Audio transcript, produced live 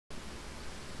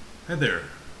Hi there.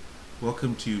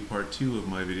 Welcome to part 2 of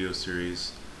my video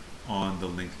series on the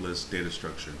linked list data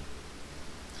structure.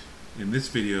 In this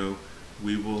video,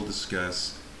 we will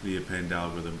discuss the append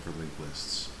algorithm for linked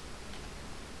lists.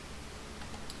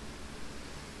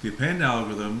 The append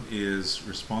algorithm is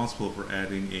responsible for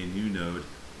adding a new node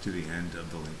to the end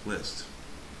of the linked list.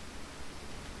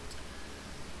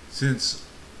 Since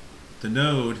the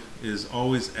node is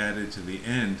always added to the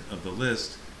end of the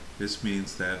list, this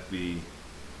means that the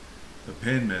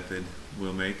append method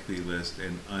will make the list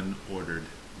an unordered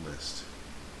list.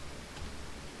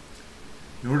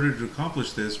 In order to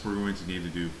accomplish this, we're going to need to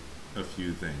do a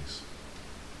few things.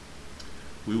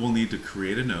 We will need to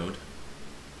create a node.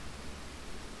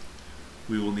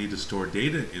 We will need to store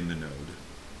data in the node.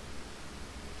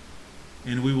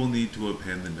 And we will need to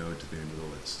append the node to the end of the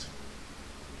list.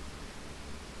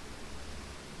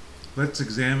 Let's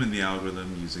examine the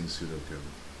algorithm using pseudocode.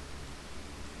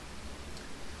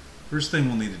 First thing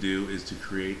we'll need to do is to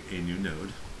create a new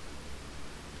node.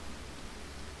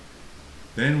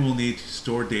 Then we'll need to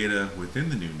store data within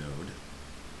the new node.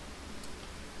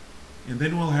 And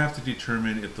then we'll have to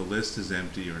determine if the list is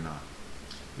empty or not.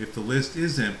 If the list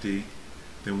is empty,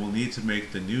 then we'll need to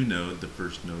make the new node the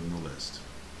first node in the list.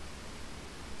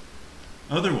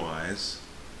 Otherwise,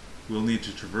 we'll need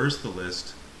to traverse the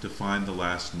list to find the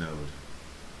last node.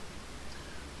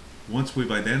 Once we've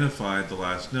identified the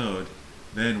last node,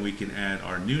 then we can add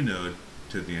our new node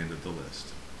to the end of the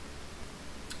list.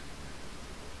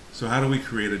 So how do we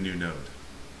create a new node?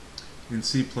 In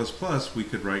C++, we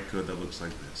could write code that looks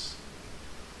like this.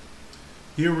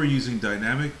 Here we're using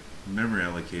dynamic memory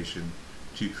allocation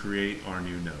to create our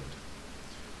new node.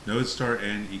 Node start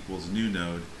n equals new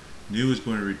node. New is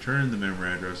going to return the memory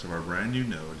address of our brand new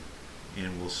node,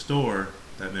 and we'll store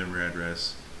that memory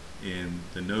address in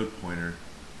the node pointer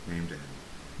named n.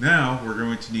 Now we're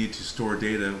going to need to store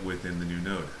data within the new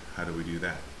node. How do we do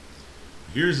that?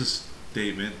 Here's a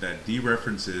statement that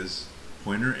dereferences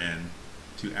pointer n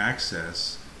to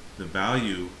access the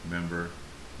value member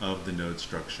of the node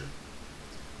structure.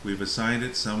 We've assigned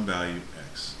it some value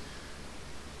x.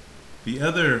 The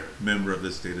other member of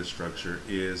this data structure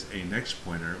is a next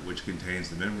pointer, which contains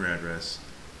the memory address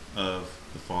of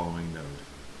the following node.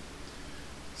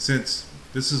 Since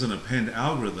this is an append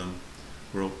algorithm,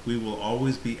 we will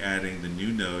always be adding the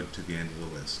new node to the end of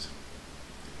the list.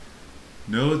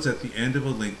 Nodes at the end of a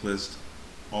linked list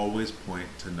always point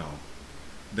to null.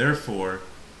 Therefore,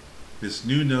 this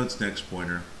new node's next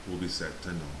pointer will be set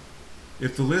to null.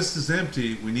 If the list is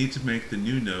empty, we need to make the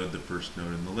new node the first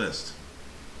node in the list.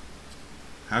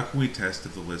 How can we test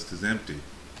if the list is empty?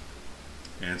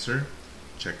 Answer: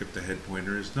 check if the head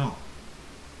pointer is null.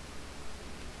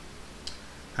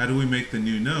 How do we make the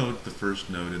new node the first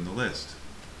node in the list?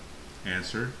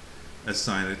 Answer: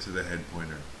 assign it to the head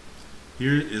pointer.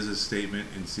 Here is a statement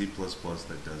in C++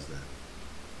 that does that.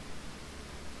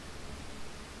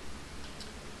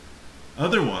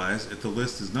 Otherwise, if the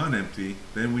list is not empty,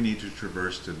 then we need to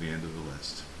traverse to the end of the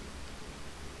list.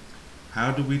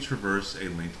 How do we traverse a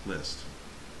linked list?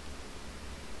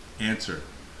 Answer: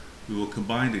 we will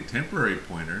combine a temporary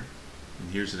pointer,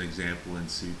 and here's an example in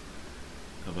C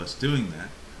of us doing that,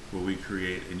 where we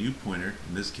create a new pointer.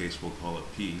 In this case, we'll call it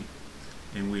P,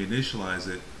 and we initialize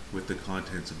it with the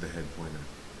contents of the head pointer.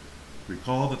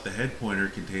 Recall that the head pointer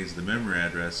contains the memory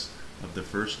address of the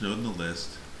first node in the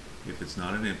list. If it's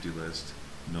not an empty list,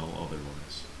 null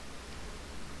otherwise.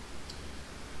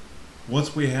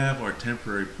 Once we have our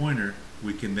temporary pointer,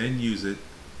 we can then use it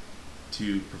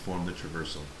to perform the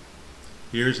traversal.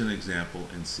 Here's an example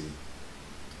in C.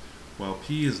 While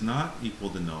P is not equal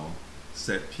to null,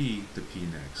 set P to P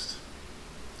next.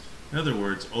 In other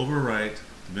words, overwrite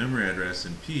the memory address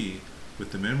in P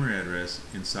with the memory address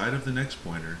inside of the next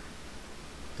pointer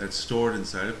that's stored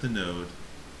inside of the node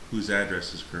whose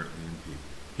address is currently in P.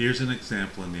 Here's an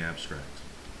example in the abstract.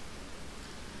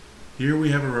 Here we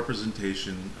have a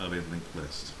representation of a linked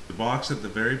list. The box at the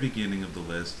very beginning of the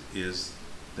list is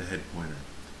the head pointer.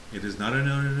 It is not a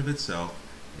node in and of itself,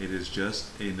 it is just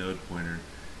a node pointer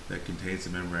that contains the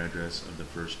memory address of the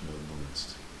first node in the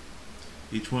list.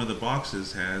 Each one of the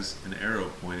boxes has an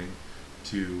arrow pointing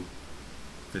to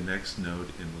the next node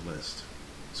in the list.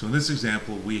 So in this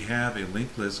example, we have a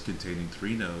linked list containing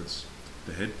 3 nodes.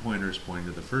 The head pointer is pointing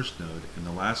to the first node, and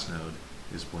the last node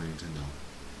is pointing to null.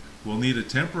 We'll need a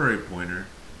temporary pointer,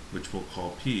 which we'll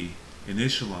call P,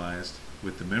 initialized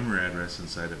with the memory address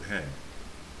inside of head.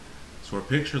 So our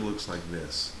picture looks like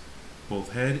this.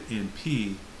 Both head and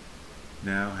P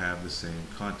now have the same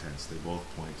contents. They both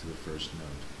point to the first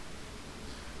node.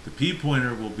 The P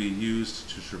pointer will be used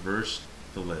to traverse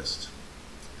the list.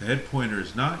 The head pointer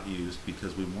is not used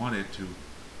because we want it to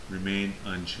remain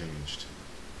unchanged.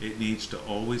 It needs to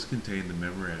always contain the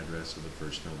memory address of the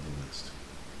first node in the list.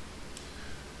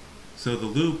 So the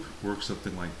loop works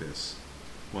something like this.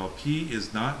 While p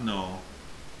is not null,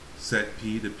 set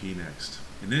p to p next.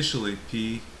 Initially,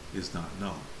 p is not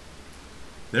null.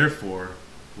 Therefore,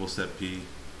 we'll set p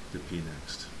to p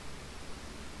next.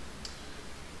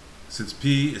 Since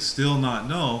p is still not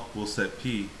null, we'll set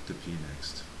p to p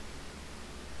next.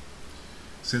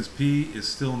 Since p is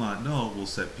still not null, we'll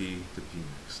set p to p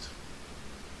next.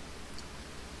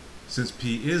 Since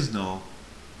p is null,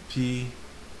 p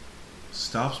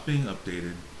stops being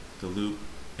updated, the loop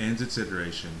ends its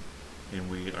iteration, and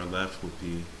we are left with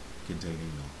p containing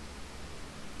null.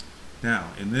 Now,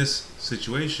 in this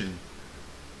situation,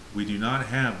 we do not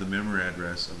have the memory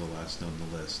address of the last node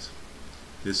in the list.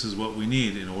 This is what we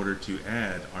need in order to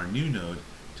add our new node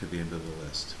to the end of the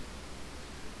list.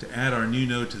 To add our new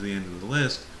node to the end of the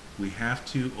list, we have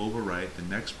to overwrite the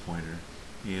next pointer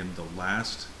in the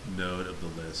last node of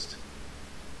the list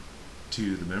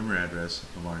to the memory address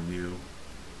of our new,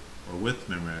 or with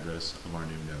memory address of our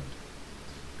new node.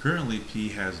 Currently, p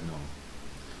has null.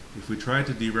 If we try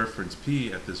to dereference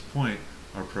p at this point,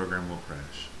 our program will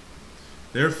crash.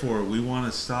 Therefore, we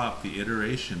want to stop the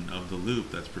iteration of the loop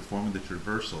that's performing the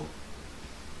traversal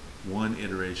one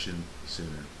iteration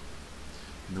sooner.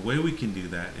 And the way we can do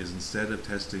that is, instead of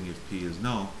testing if p is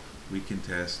null, we can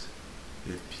test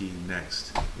if p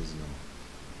next is null.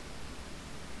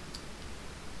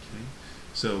 Okay.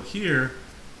 So here,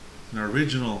 in our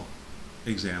original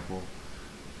example,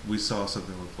 we saw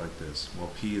something look like this,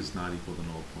 while p is not equal to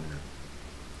null pointer.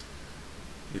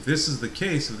 If this is the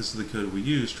case, if this is the code we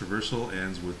use, traversal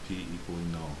ends with p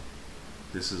equaling null.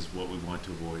 This is what we want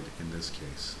to avoid in this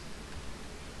case.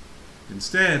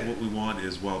 Instead, what we want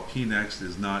is, while p next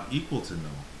is not equal to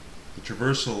null, the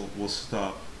traversal will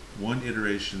stop one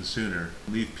iteration sooner,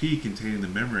 leave p containing the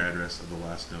memory address of the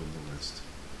last node in the list.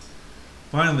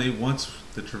 Finally, once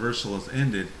the traversal is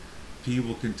ended, p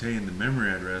will contain the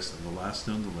memory address of the last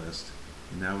node in the list,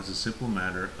 and now it's a simple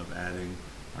matter of adding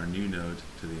our new node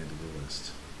to the end of the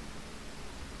list.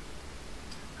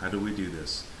 How do we do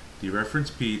this?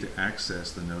 Dereference p to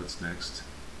access the node's next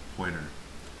pointer.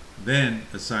 Then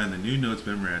assign the new node's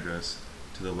memory address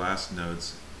to the last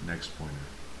node's next pointer.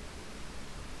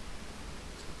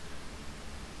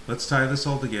 Let's tie this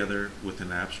all together with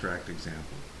an abstract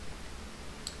example.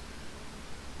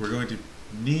 We're going to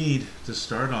need to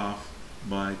start off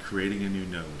by creating a new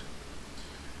node.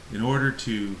 In order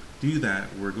to do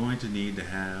that, we're going to need to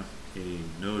have a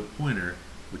node pointer,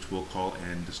 which we'll call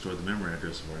n, to store the memory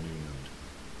address of our new node.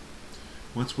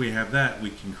 Once we have that,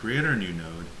 we can create our new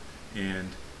node and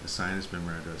assign its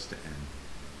memory address to n.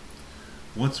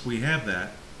 Once we have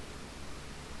that,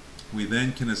 we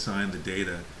then can assign the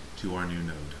data to our new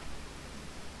node.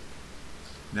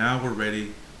 Now we're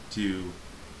ready to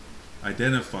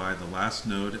identify the last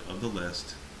node of the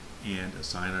list and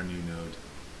assign our new node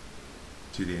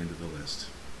to the end of the list.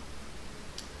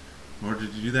 In order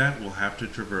to do that, we'll have to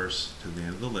traverse to the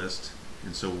end of the list,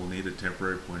 and so we'll need a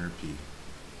temporary pointer p.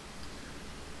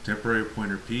 Temporary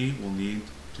pointer p will need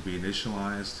to be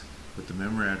initialized with the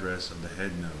memory address of the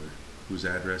head node, whose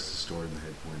address is stored in the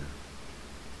head pointer.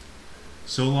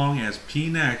 So long as p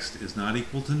next is not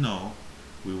equal to null,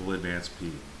 we will advance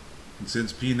p. And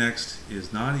since p next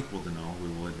is not equal to null, we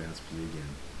will advance p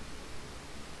again.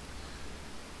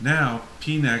 Now,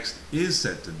 p next is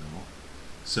set to null,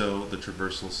 so the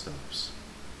traversal stops.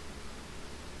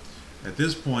 At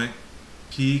this point,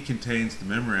 p contains the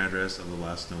memory address of the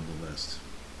last node of the list.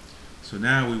 So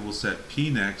now we will set p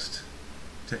next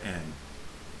to n.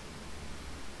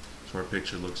 So our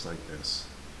picture looks like this.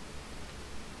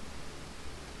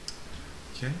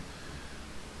 Okay.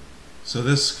 So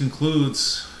this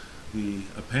concludes the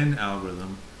append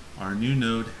algorithm. Our new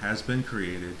node has been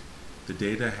created, the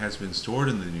data has been stored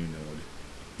in the new node,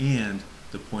 and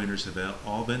the pointers have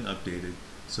all been updated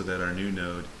so that our new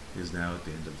node is now at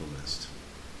the end of the list.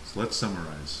 So let's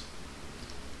summarize.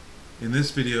 In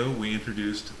this video, we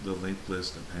introduced the linked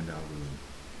list append algorithm.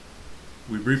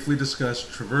 We briefly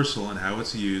discussed traversal and how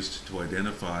it's used to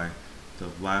identify the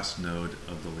last node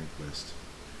of the linked list.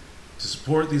 To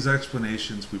support these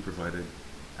explanations, we provided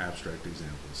abstract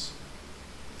examples.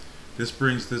 This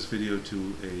brings this video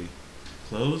to a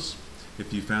close.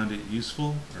 If you found it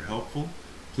useful or helpful,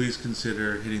 please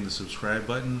consider hitting the subscribe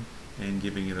button and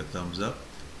giving it a thumbs up.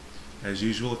 As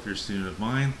usual, if you're a student of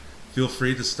mine, feel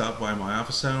free to stop by my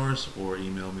office hours or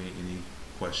email me any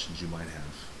questions you might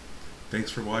have.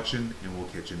 Thanks for watching, and we'll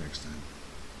catch you next time.